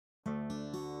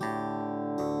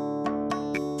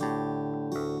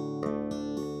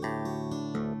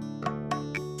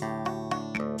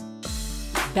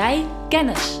Bij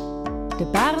Kennis, de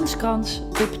Barentskrans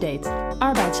Update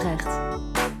arbeidsrecht.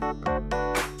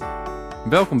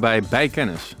 Welkom bij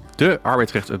Kennis, de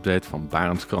arbeidsrecht-update van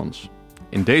Barentskrans.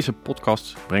 In deze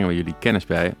podcast brengen we jullie kennis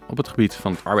bij op het gebied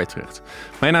van het arbeidsrecht.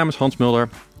 Mijn naam is Hans Mulder,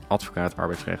 advocaat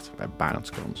arbeidsrecht bij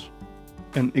Barentskrans.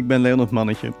 En ik ben Leonard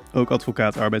Mannetje, ook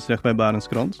advocaat arbeidsrecht bij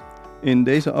Barentskrans. In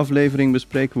deze aflevering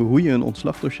bespreken we hoe je een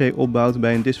ontslagdossier opbouwt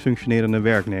bij een dysfunctionerende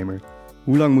werknemer.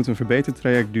 Hoe lang moet een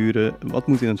verbetertraject duren, wat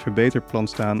moet in het verbeterplan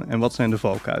staan en wat zijn de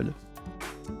valkuilen?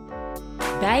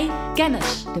 Bij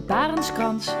Kennis, de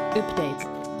Barentskrans Update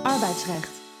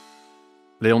arbeidsrecht.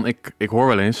 Leon, ik hoor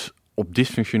wel eens, op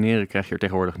dysfunctioneren krijg je er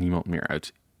tegenwoordig niemand meer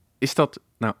uit. Is dat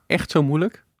nou echt zo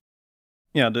moeilijk?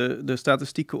 Ja, de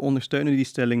statistieken ondersteunen die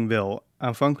stelling wel.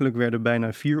 Aanvankelijk werden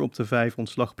bijna 4 op de 5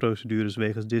 ontslagprocedures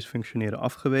wegens dysfunctioneren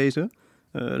afgewezen.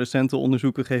 Recente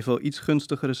onderzoeken geven wel iets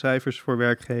gunstigere cijfers voor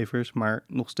werkgevers, maar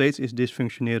nog steeds is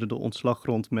dysfunctioneren de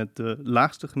ontslaggrond met de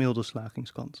laagste gemiddelde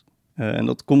slagingskans. En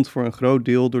dat komt voor een groot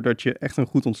deel doordat je echt een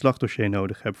goed ontslagdossier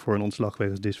nodig hebt voor een ontslag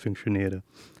wegens dysfunctioneren.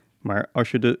 Maar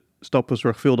als je de stappen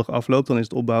zorgvuldig afloopt, dan is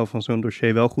het opbouwen van zo'n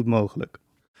dossier wel goed mogelijk.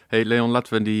 Hey Leon,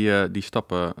 laten we die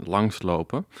stappen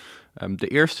langslopen. De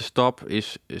eerste stap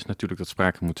is natuurlijk dat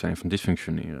sprake moet zijn van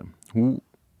dysfunctioneren. Hoe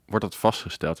wordt dat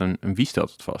vastgesteld en wie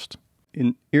stelt het vast?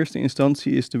 In eerste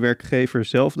instantie is de werkgever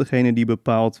zelf degene die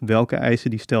bepaalt welke eisen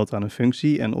die stelt aan een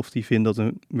functie en of die vindt dat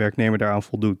een werknemer daaraan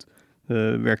voldoet.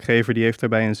 De werkgever die heeft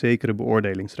daarbij een zekere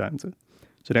beoordelingsruimte.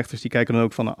 De rechters die kijken dan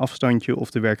ook van een afstandje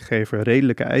of de werkgever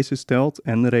redelijke eisen stelt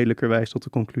en redelijkerwijs tot de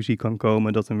conclusie kan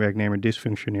komen dat een werknemer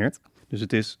dysfunctioneert. Dus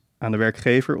het is aan de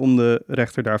werkgever om de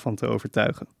rechter daarvan te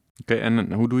overtuigen. Oké,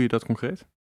 en hoe doe je dat concreet?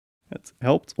 Het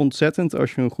helpt ontzettend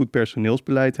als je een goed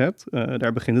personeelsbeleid hebt.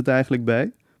 Daar begint het eigenlijk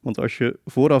bij. Want als je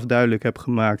vooraf duidelijk hebt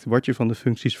gemaakt wat je van de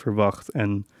functies verwacht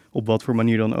en op wat voor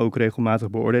manier dan ook regelmatig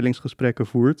beoordelingsgesprekken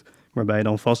voert, waarbij je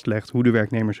dan vastlegt hoe de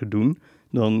werknemers het doen,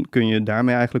 dan kun je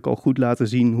daarmee eigenlijk al goed laten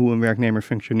zien hoe een werknemer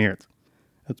functioneert.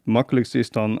 Het makkelijkste is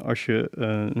dan als je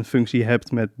een functie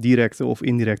hebt met directe of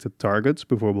indirecte targets,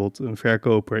 bijvoorbeeld een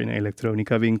verkoper in een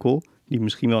elektronica-winkel, die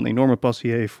misschien wel een enorme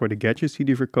passie heeft voor de gadgets die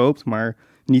hij verkoopt, maar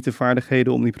niet de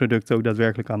vaardigheden om die producten ook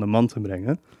daadwerkelijk aan de man te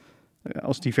brengen.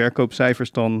 Als die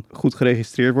verkoopcijfers dan goed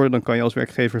geregistreerd worden, dan kan je als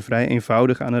werkgever vrij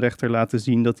eenvoudig aan een rechter laten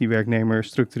zien dat die werknemer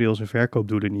structureel zijn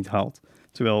verkoopdoelen niet haalt.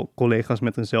 Terwijl collega's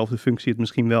met eenzelfde functie het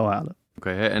misschien wel halen. Oké,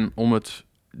 en om het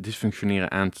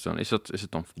dysfunctioneren aan te tonen, is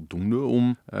het dan voldoende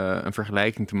om een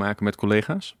vergelijking te maken met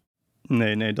collega's?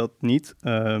 Nee, dat niet.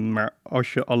 Maar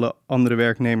als je alle andere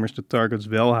werknemers de targets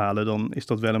wel halen, dan is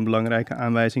dat wel een belangrijke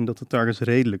aanwijzing dat de targets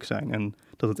redelijk zijn. En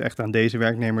dat het echt aan deze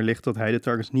werknemer ligt dat hij de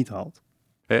targets niet haalt.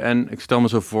 En ik stel me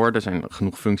zo voor, er zijn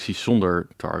genoeg functies zonder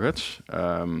targets.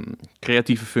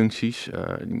 Creatieve functies,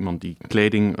 iemand die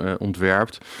kleding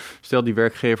ontwerpt. Stel die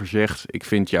werkgever zegt, ik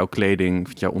vind jouw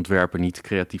ontwerpen niet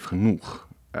creatief genoeg.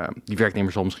 Die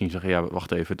werknemer zal misschien zeggen, ja,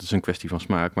 wacht even, het is een kwestie van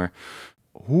smaak. Maar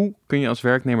hoe kun je als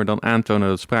werknemer dan aantonen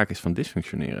dat er sprake is van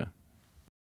dysfunctioneren?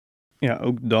 Ja,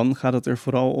 ook dan gaat het er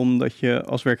vooral om dat je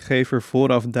als werkgever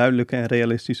vooraf duidelijke en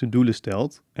realistische doelen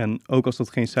stelt. En ook als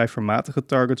dat geen cijfermatige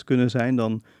targets kunnen zijn,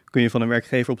 dan kun je van een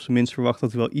werkgever op zijn minst verwachten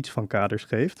dat hij wel iets van kaders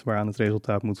geeft waaraan het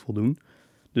resultaat moet voldoen.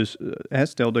 Dus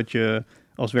stel dat je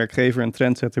als werkgever een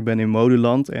trendsetter bent in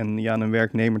modeland en je aan een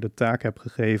werknemer de taak hebt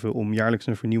gegeven om jaarlijks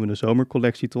een vernieuwende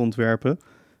zomercollectie te ontwerpen.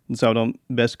 Het zou dan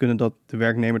best kunnen dat de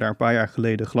werknemer daar een paar jaar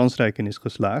geleden glansrijk in is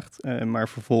geslaagd, maar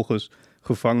vervolgens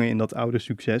gevangen in dat oude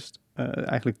succes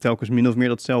eigenlijk telkens min of meer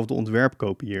datzelfde ontwerp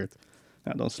kopieert.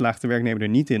 Nou, dan slaagt de werknemer er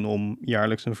niet in om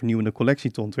jaarlijks een vernieuwende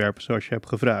collectie te ontwerpen zoals je hebt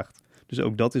gevraagd. Dus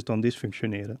ook dat is dan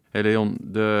dysfunctioneren. Hey Leon,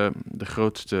 de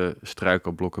grootste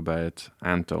struikelblokken bij het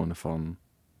aantonen van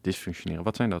dysfunctioneren,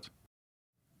 wat zijn dat?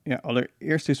 Ja,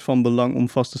 allereerst is van belang om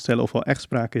vast te stellen of er echt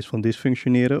sprake is van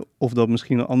dysfunctioneren of dat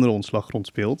misschien een andere ontslaggrond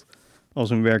speelt. Als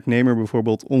een werknemer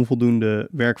bijvoorbeeld onvoldoende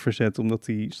werk verzet omdat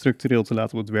hij structureel te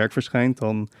laat op het werk verschijnt,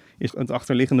 dan is het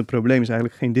achterliggende probleem is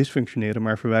eigenlijk geen dysfunctioneren,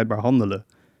 maar verwijtbaar handelen.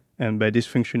 En bij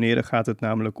dysfunctioneren gaat het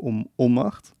namelijk om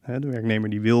onmacht. De werknemer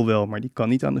die wil wel, maar die kan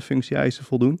niet aan de functie-eisen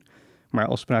voldoen. Maar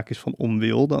als sprake is van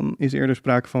onwil, dan is eerder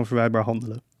sprake van verwijtbaar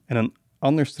handelen. En een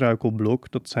ander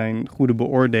struikelblok, dat zijn goede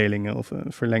beoordelingen of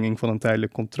een verlenging van een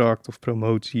tijdelijk contract of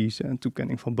promoties en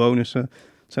toekenning van bonussen.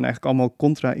 Het zijn eigenlijk allemaal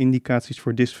contra-indicaties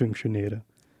voor dysfunctioneren.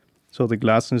 Zo had ik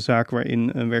laatst een zaak waarin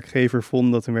een werkgever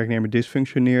vond dat een werknemer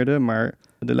dysfunctioneerde, maar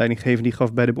de leidinggevende die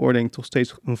gaf bij de beoordeling toch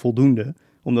steeds een voldoende,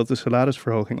 omdat de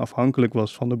salarisverhoging afhankelijk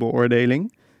was van de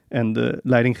beoordeling en de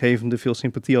leidinggevende veel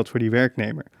sympathie had voor die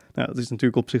werknemer. Nou, dat is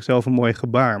natuurlijk op zichzelf een mooi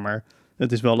gebaar, maar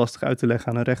het is wel lastig uit te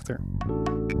leggen aan een rechter.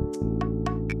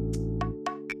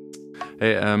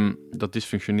 Dat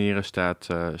dysfunctioneren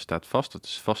staat vast. Dat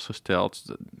is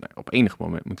vastgesteld. Op enig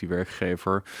moment moet die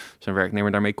werkgever zijn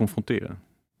werknemer daarmee confronteren.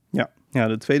 Ja,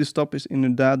 de tweede stap is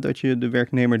inderdaad dat je de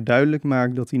werknemer duidelijk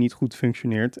maakt dat hij niet goed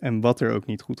functioneert en wat er ook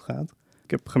niet goed gaat.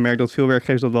 Ik heb gemerkt dat veel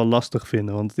werkgevers dat wel lastig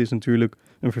vinden, want het is natuurlijk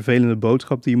een vervelende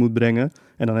boodschap die je moet brengen.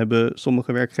 En dan hebben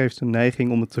sommige werkgevers de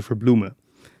neiging om het te verbloemen.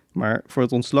 Maar voor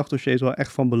het ontslagdossier is wel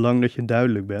echt van belang dat je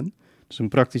duidelijk bent. Dus een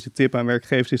praktische tip aan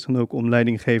werkgevers is dan ook om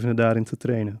leidinggevenden daarin te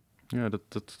trainen. Ja,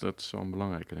 dat is wel een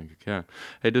belangrijke, denk ik. Ja.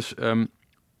 Dus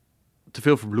te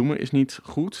veel verbloemen is niet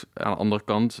goed. Aan de andere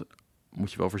kant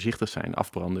moet je wel voorzichtig zijn.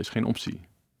 Afbranden is geen optie.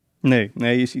 Nee,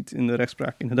 je ziet in de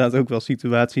rechtspraak inderdaad ook wel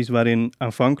situaties waarin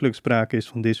aanvankelijk sprake is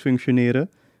van dysfunctioneren,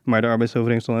 maar de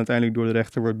arbeidsovereenkomst dan uiteindelijk door de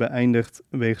rechter wordt beëindigd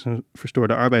wegens een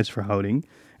verstoorde arbeidsverhouding.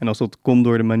 En als dat komt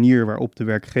door de manier waarop de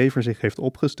werkgever zich heeft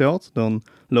opgesteld, dan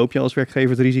loop je als werkgever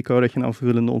het risico dat je een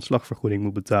aanvullende ontslagvergoeding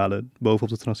moet betalen, bovenop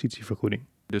de transitievergoeding.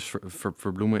 Dus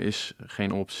verbloemen is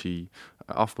geen optie,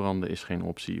 afbranden is geen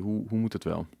optie. Hoe moet het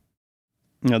wel?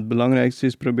 Ja, het belangrijkste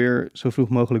is probeer zo vroeg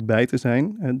mogelijk bij te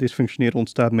zijn. Dysfunctioneren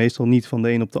ontstaat meestal niet van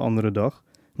de een op de andere dag.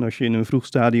 En als je in een vroeg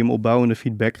stadium opbouwende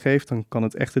feedback geeft, dan kan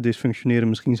het echte dysfunctioneren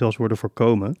misschien zelfs worden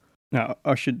voorkomen. Nou,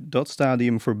 als je dat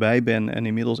stadium voorbij bent en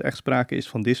inmiddels echt sprake is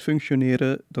van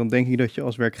dysfunctioneren, dan denk ik dat je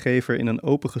als werkgever in een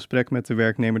open gesprek met de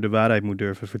werknemer de waarheid moet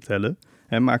durven vertellen.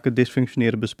 En maak het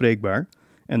dysfunctioneren bespreekbaar.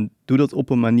 En doe dat op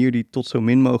een manier die tot zo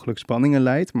min mogelijk spanningen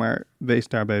leidt, maar wees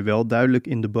daarbij wel duidelijk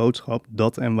in de boodschap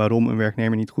dat en waarom een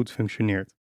werknemer niet goed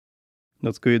functioneert.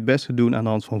 Dat kun je het beste doen aan de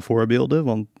hand van voorbeelden,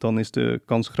 want dan is de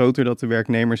kans groter dat de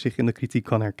werknemer zich in de kritiek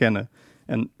kan herkennen.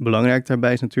 En belangrijk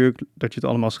daarbij is natuurlijk dat je het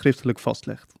allemaal schriftelijk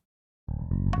vastlegt.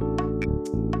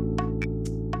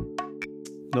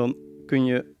 Dan kun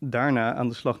je daarna aan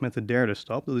de slag met de derde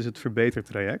stap, dat is het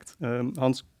verbetertraject.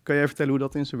 Hans, kan jij vertellen hoe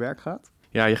dat in zijn werk gaat?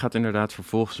 Ja, je gaat inderdaad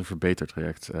vervolgens een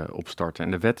verbetertraject opstarten.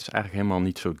 En de wet is eigenlijk helemaal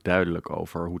niet zo duidelijk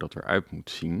over hoe dat eruit moet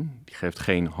zien. Die geeft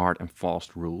geen hard en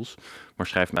fast rules, maar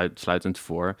schrijft uitsluitend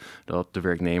voor dat de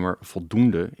werknemer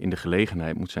voldoende in de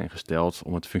gelegenheid moet zijn gesteld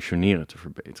om het functioneren te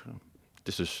verbeteren. Het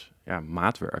is dus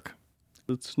maatwerk.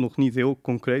 Dat is nog niet heel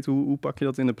concreet. Hoe pak je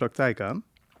dat in de praktijk aan?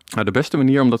 Nou, de beste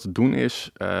manier om dat te doen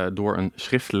is door een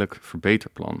schriftelijk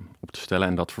verbeterplan op te stellen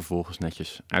en dat vervolgens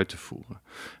netjes uit te voeren.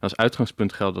 En als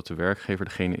uitgangspunt geldt dat de werkgever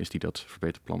degene is die dat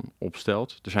verbeterplan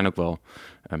opstelt. Er zijn ook wel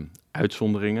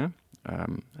uitzonderingen.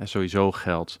 En sowieso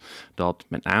geldt dat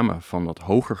met name van dat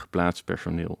hoger geplaatst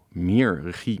personeel meer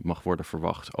regie mag worden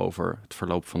verwacht over het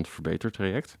verloop van het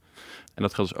verbetertraject. En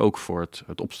dat geldt dus ook voor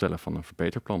het opstellen van een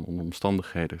verbeterplan. Onder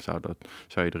omstandigheden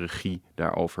zou je de regie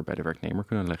daarover bij de werknemer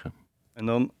kunnen leggen. En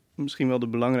dan misschien wel de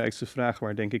belangrijkste vraag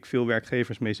waar denk ik veel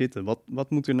werkgevers mee zitten. Wat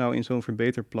moet er nou in zo'n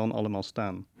verbeterplan allemaal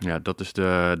staan? Ja, dat is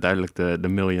duidelijk de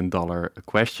million-dollar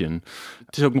question.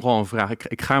 Het is ook nogal een vraag.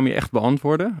 Ik ga hem je echt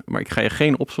beantwoorden, maar ik ga je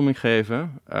geen opsomming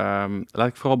geven. Laat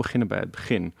ik vooral beginnen bij het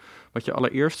begin. Wat je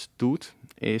allereerst doet,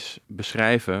 is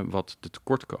beschrijven wat de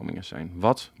tekortkomingen zijn.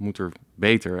 Wat moet er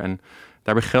beter? En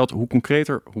daarbij geldt, hoe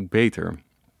concreter, hoe beter.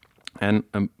 En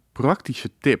een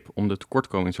praktische tip om de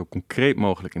tekortkoming zo concreet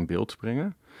mogelijk in beeld te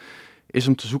brengen, is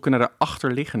om te zoeken naar de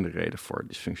achterliggende reden voor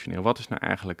dysfunctioneren. Wat is nou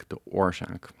eigenlijk de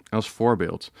oorzaak? En als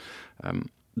voorbeeld,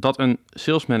 dat een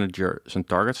sales manager zijn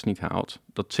targets niet haalt,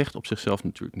 dat zegt op zichzelf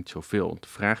natuurlijk niet zoveel. De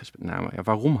vraag is met name,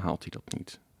 waarom haalt hij dat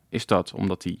niet? Is dat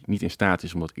omdat hij niet in staat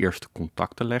is om dat eerste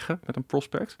contact te leggen met een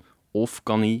prospect? Of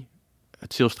kan hij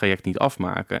het sales traject niet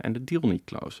afmaken en de deal niet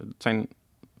closen? Dat zijn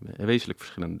wezenlijk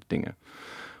verschillende dingen.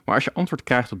 Maar als je antwoord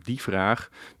krijgt op die vraag,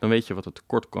 dan weet je wat de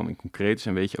tekortkoming concreet is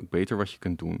en weet je ook beter wat je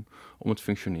kunt doen om het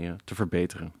functioneren te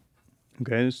verbeteren.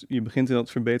 Oké, dus je begint in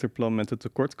dat verbeterplan met de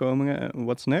tekortkomingen.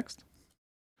 What's next?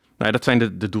 Nou, dat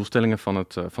zijn de doelstellingen van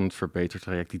het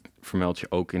verbetertraject. Die vermeld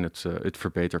je ook in het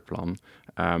verbeterplan.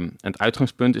 En het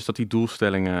uitgangspunt is dat die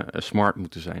doelstellingen smart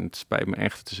moeten zijn. Het spijt me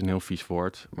echt, het is een heel vies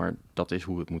woord, maar dat is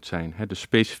hoe het moet zijn. Dus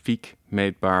specifiek,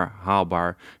 meetbaar,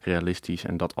 haalbaar, realistisch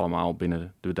en dat allemaal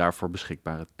binnen de daarvoor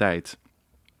beschikbare tijd.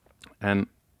 En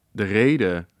de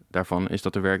reden daarvan is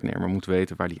dat de werknemer moet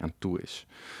weten waar hij aan toe is.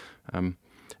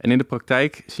 En in de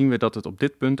praktijk zien we dat het op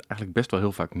dit punt eigenlijk best wel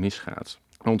heel vaak misgaat.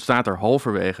 Er ontstaat er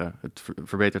halverwege het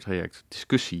verbetertraject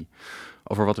discussie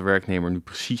over wat de werknemer nu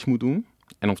precies moet doen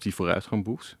en of die vooruitgang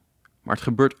boekt. Maar het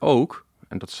gebeurt ook,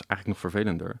 en dat is eigenlijk nog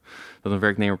vervelender, dat een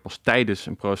werknemer pas tijdens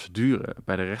een procedure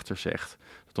bij de rechter zegt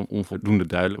dat hem onvoldoende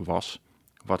duidelijk was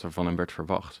wat er van hem werd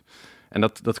verwacht. En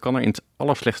dat kan er in het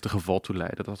allerslechtste geval toe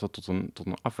leiden dat tot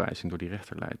een afwijzing door die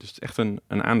rechter leidt. Dus het is echt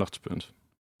een aandachtspunt.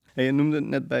 En je noemde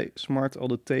net bij SMART al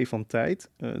de T van tijd.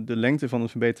 De lengte van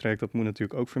het verbetertraject, dat moet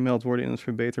natuurlijk ook vermeld worden in het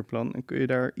verbeterplan. En kun je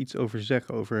daar iets over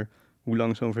zeggen, over hoe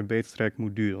lang zo'n verbetertraject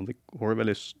moet duren? Want ik hoor wel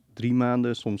eens 3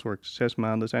 maanden, soms hoor ik 6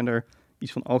 maanden. Zijn er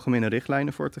iets van algemene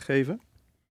richtlijnen voor te geven?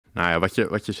 Nou ja,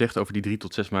 wat je zegt over die 3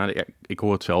 tot 6 maanden, ja, ik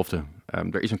hoor hetzelfde.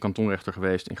 Er is een kantonrechter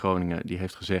geweest in Groningen die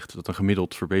heeft gezegd dat een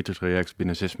gemiddeld verbetertraject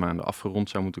binnen 6 maanden afgerond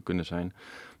zou moeten kunnen zijn.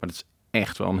 Maar dat is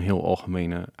echt wel een heel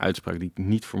algemene uitspraak die ik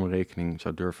niet voor mijn rekening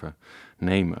zou durven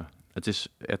nemen. Het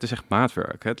is echt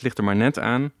maatwerk. Hè. Het ligt er maar net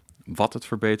aan wat het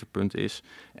verbeterpunt is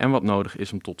en wat nodig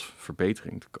is om tot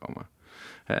verbetering te komen.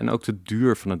 En ook de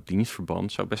duur van het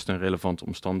dienstverband zou best een relevante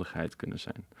omstandigheid kunnen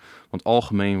zijn. Want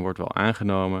algemeen wordt wel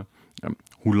aangenomen,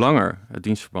 hoe langer het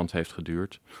dienstverband heeft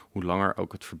geduurd, hoe langer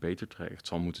ook het verbetertraject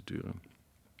zal moeten duren.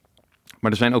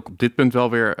 Maar er zijn ook op dit punt wel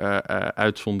weer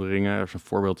uitzonderingen. Er is een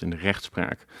voorbeeld in de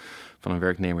rechtspraak van een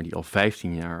werknemer die al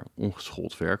 15 jaar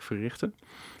ongeschoold werk verrichtte.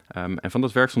 En van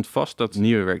dat werk stond vast dat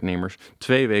nieuwe werknemers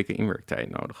 2 weken inwerktijd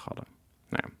nodig hadden.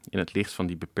 Nou, in het licht van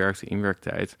die beperkte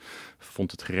inwerktijd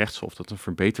vond het gerechtshof dat een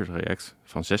verbetertraject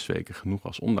van 6 weken genoeg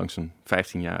was, ondanks een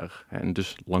 15-jarig en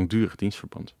dus langdurig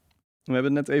dienstverband. We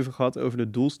hebben het net even gehad over de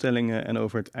doelstellingen en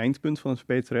over het eindpunt van het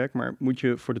verbetertraject, maar moet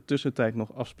je voor de tussentijd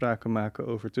nog afspraken maken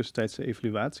over tussentijdse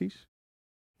evaluaties?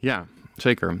 Ja,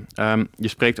 zeker. Je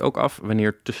spreekt ook af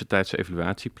wanneer tussentijdse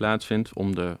evaluatie plaatsvindt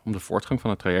om de voortgang van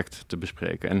het traject te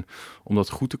bespreken. En om dat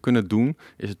goed te kunnen doen,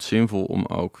 is het zinvol om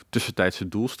ook tussentijdse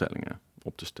doelstellingen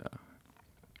op te stellen.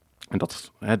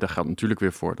 En daar geldt natuurlijk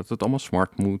weer voor dat het allemaal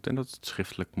smart moet en dat het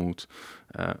schriftelijk moet.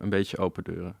 Een beetje open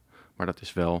deuren. Maar dat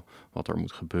is wel wat er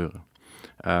moet gebeuren.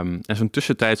 En zo'n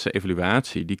tussentijdse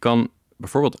evaluatie, die kan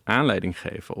bijvoorbeeld aanleiding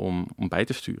geven om bij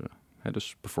te sturen.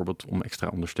 Dus bijvoorbeeld om extra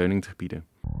ondersteuning te bieden.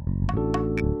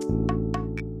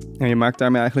 En je maakt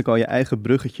daarmee eigenlijk al je eigen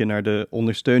bruggetje naar de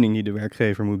ondersteuning die de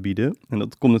werkgever moet bieden. En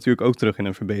dat komt natuurlijk ook terug in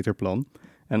een verbeterplan.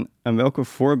 En aan welke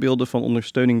voorbeelden van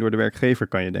ondersteuning door de werkgever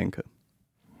kan je denken?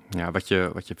 Ja, wat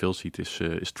je veel ziet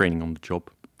is training on the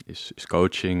job, is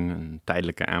coaching, een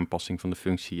tijdelijke aanpassing van de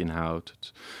functieinhoud,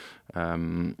 het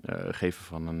geven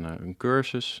van een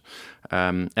cursus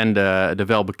en de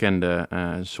welbekende,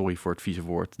 sorry voor het vieze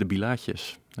woord, de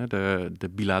bilaatjes, de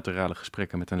bilaterale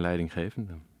gesprekken met een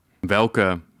leidinggevende.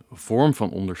 Welke vorm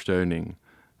van ondersteuning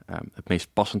het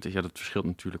meest passend is, ja, dat verschilt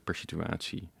natuurlijk per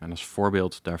situatie. En als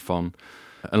voorbeeld daarvan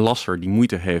een lasser die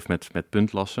moeite heeft met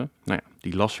puntlassen. Nou ja,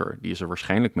 die lasser die is er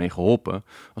waarschijnlijk mee geholpen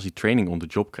als hij training on the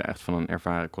job krijgt van een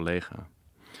ervaren collega.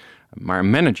 Maar een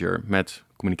manager met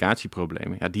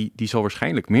communicatieproblemen, ja, die zal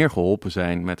waarschijnlijk meer geholpen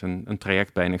zijn met een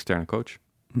traject bij een externe coach.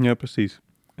 Ja, precies.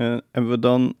 Hebben we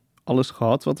dan alles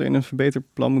gehad wat er in een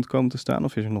verbeterplan moet komen te staan,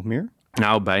 of is er nog meer?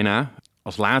 Nou, bijna.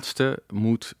 Als laatste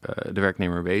moet de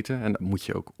werknemer weten, en dat moet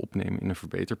je ook opnemen in een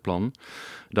verbeterplan,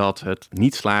 dat het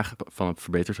niet slagen van het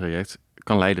verbetertraject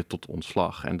kan leiden tot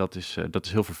ontslag. En dat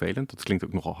is heel vervelend. Dat klinkt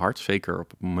ook nogal hard, zeker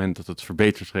op het moment dat het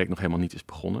verbetertraject nog helemaal niet is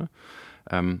begonnen.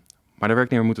 Maar de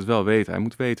werknemer moet het wel weten. Hij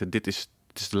moet weten, dit is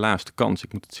de laatste kans,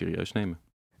 ik moet het serieus nemen.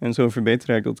 En zo'n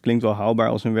verbetertraject, dat klinkt wel haalbaar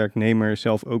als een werknemer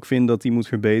zelf ook vindt dat hij moet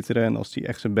verbeteren en als hij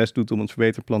echt zijn best doet om het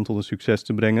verbeterplan tot een succes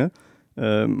te brengen.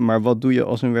 Maar wat doe je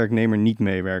als een werknemer niet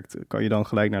meewerkt? Kan je dan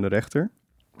gelijk naar de rechter?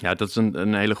 Ja, dat is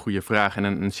een hele goede vraag en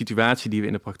een situatie die we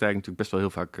in de praktijk natuurlijk best wel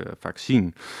heel vaak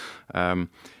zien.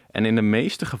 En in de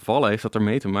meeste gevallen heeft dat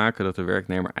ermee te maken dat de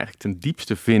werknemer eigenlijk ten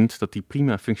diepste vindt dat die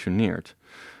prima functioneert.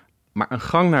 Maar een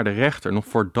gang naar de rechter, nog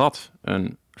voordat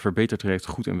een verbetertraject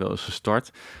goed en wel is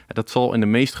gestart, dat zal in de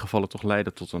meeste gevallen toch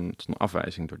leiden tot een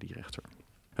afwijzing door die rechter.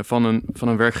 Van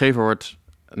een werkgever wordt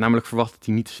namelijk verwacht dat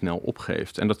hij niet te snel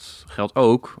opgeeft. En dat geldt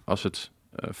ook als het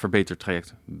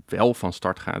verbetertraject wel van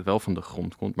start gaat, wel van de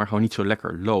grond komt, maar gewoon niet zo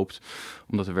lekker loopt,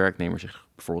 omdat de werknemer zich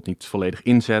bijvoorbeeld niet volledig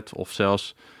inzet of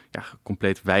zelfs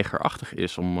compleet weigerachtig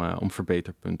is om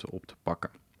verbeterpunten op te pakken.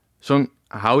 Zo'n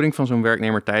houding van zo'n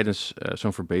werknemer tijdens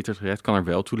zo'n verbetertraject kan er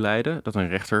wel toe leiden dat een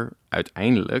rechter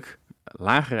uiteindelijk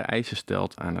lagere eisen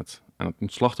stelt aan het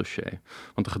ontslagdossier.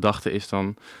 Want de gedachte is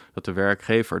dan dat de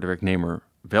werkgever de werknemer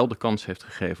wel de kans heeft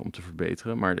gegeven om te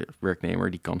verbeteren, maar de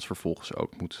werknemer die kans vervolgens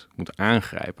ook moet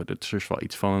aangrijpen. Dat is dus wel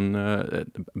iets van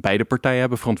beide partijen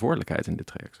hebben verantwoordelijkheid in dit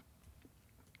traject.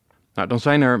 Nou, dan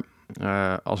zijn er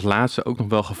als laatste ook nog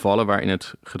wel gevallen waarin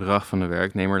het gedrag van de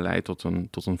werknemer leidt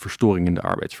tot een verstoring in de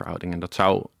arbeidsverhouding. En dat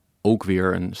zou ook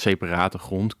weer een separate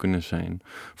grond kunnen zijn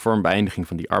voor een beëindiging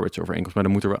van die arbeidsovereenkomst. Maar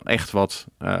dan moet er wel echt wat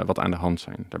aan de hand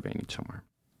zijn. Daar ben je niet zomaar.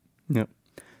 Ja.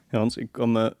 Hans, ik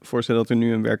kan me voorstellen dat er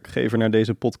nu een werkgever naar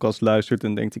deze podcast luistert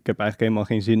en denkt, ik heb eigenlijk helemaal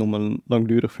geen zin om een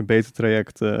langdurig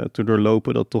verbetertraject te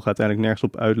doorlopen dat toch uiteindelijk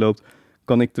nergens op uitloopt.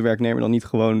 Kan ik de werknemer dan niet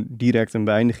gewoon direct een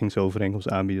beëindigingsovereenkomst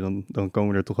aanbieden? Dan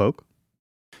komen we er toch ook?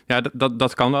 Ja,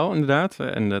 dat kan wel inderdaad.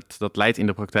 En dat leidt in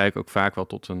de praktijk ook vaak wel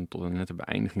tot een nette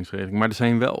beëindigingsregeling. Maar er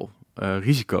zijn wel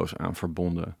risico's aan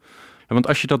verbonden. Want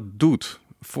als je dat doet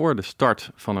voor de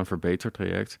start van een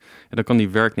verbetertraject, dan kan die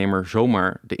werknemer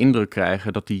zomaar de indruk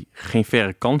krijgen dat hij geen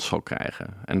faire kans zal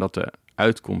krijgen. En dat de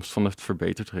uitkomst van het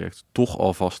verbetertraject toch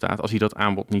al vaststaat als hij dat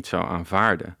aanbod niet zou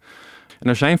aanvaarden. En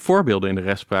er zijn voorbeelden in de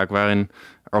rechtspraak waarin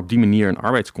er op die manier een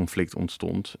arbeidsconflict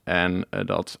ontstond en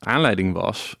dat aanleiding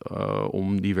was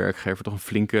om die werkgever toch een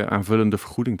flinke aanvullende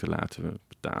vergoeding te laten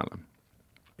betalen.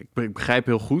 Ik begrijp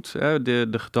heel goed de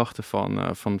gedachte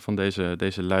van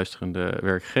deze luisterende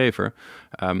werkgever.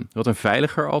 Wat een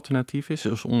veiliger alternatief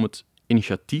is om het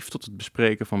initiatief tot het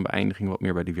bespreken van beëindiging wat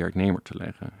meer bij die werknemer te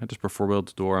leggen. Dus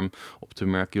bijvoorbeeld door hem op te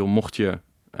merken, joh, mocht je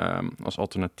als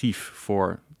alternatief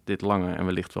voor dit lange en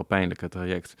wellicht wel pijnlijke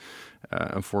traject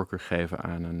een voorkeur geven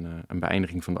aan een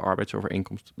beëindiging van de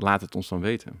arbeidsovereenkomst, laat het ons dan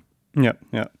weten. Ja.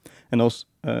 En als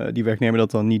die werknemer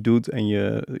dat dan niet doet en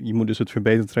je moet dus het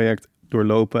verbetertraject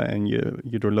doorlopen en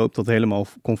je doorloopt dat helemaal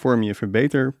conform je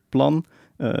verbeterplan,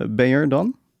 ben je er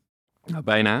dan? Nou,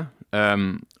 bijna.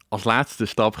 Als laatste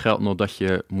stap geldt nog dat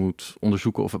je moet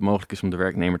onderzoeken of het mogelijk is om de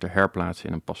werknemer te herplaatsen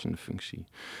in een passende functie.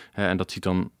 En dat ziet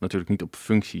dan natuurlijk niet op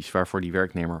functies waarvoor die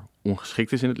werknemer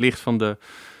ongeschikt is in het licht van de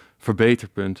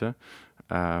verbeterpunten.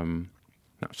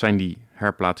 Zijn die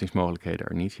herplaatsingsmogelijkheden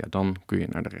er niet, dan kun je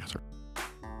naar de rechter.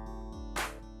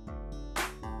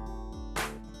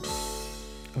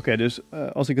 Oké, dus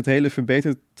als ik het hele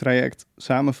verbetertraject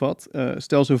samenvat,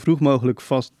 stel zo vroeg mogelijk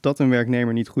vast dat een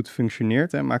werknemer niet goed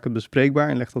functioneert. Maak het bespreekbaar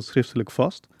en leg dat schriftelijk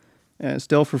vast.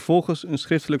 Stel vervolgens een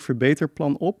schriftelijk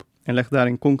verbeterplan op en leg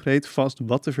daarin concreet vast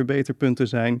wat de verbeterpunten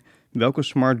zijn, welke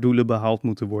SMART doelen behaald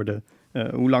moeten worden,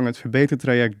 hoe lang het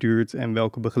verbetertraject duurt en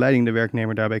welke begeleiding de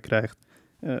werknemer daarbij krijgt.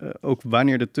 Ook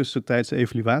wanneer de tussentijdse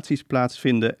evaluaties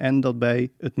plaatsvinden en dat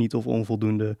bij het niet of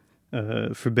onvoldoende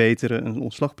verbeteren een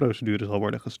ontslagprocedure zal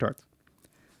worden gestart.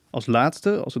 Als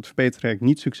laatste, als het verbetertraject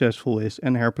niet succesvol is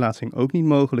en herplaatsing ook niet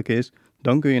mogelijk is,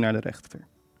 dan kun je naar de rechter.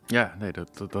 Ja, nee,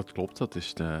 dat klopt. Dat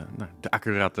is de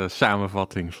accurate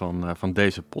samenvatting van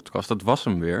deze podcast. Dat was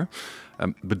hem weer.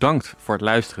 Bedankt voor het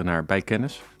luisteren naar Bij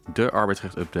Kennis, de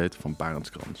arbeidsrecht-update van Barends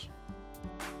Krans.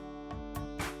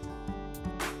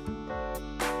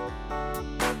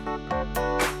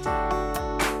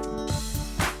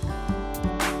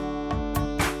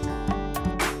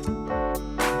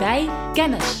 Bij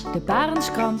Kennis, de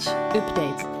Barends Krans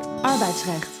update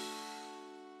arbeidsrecht.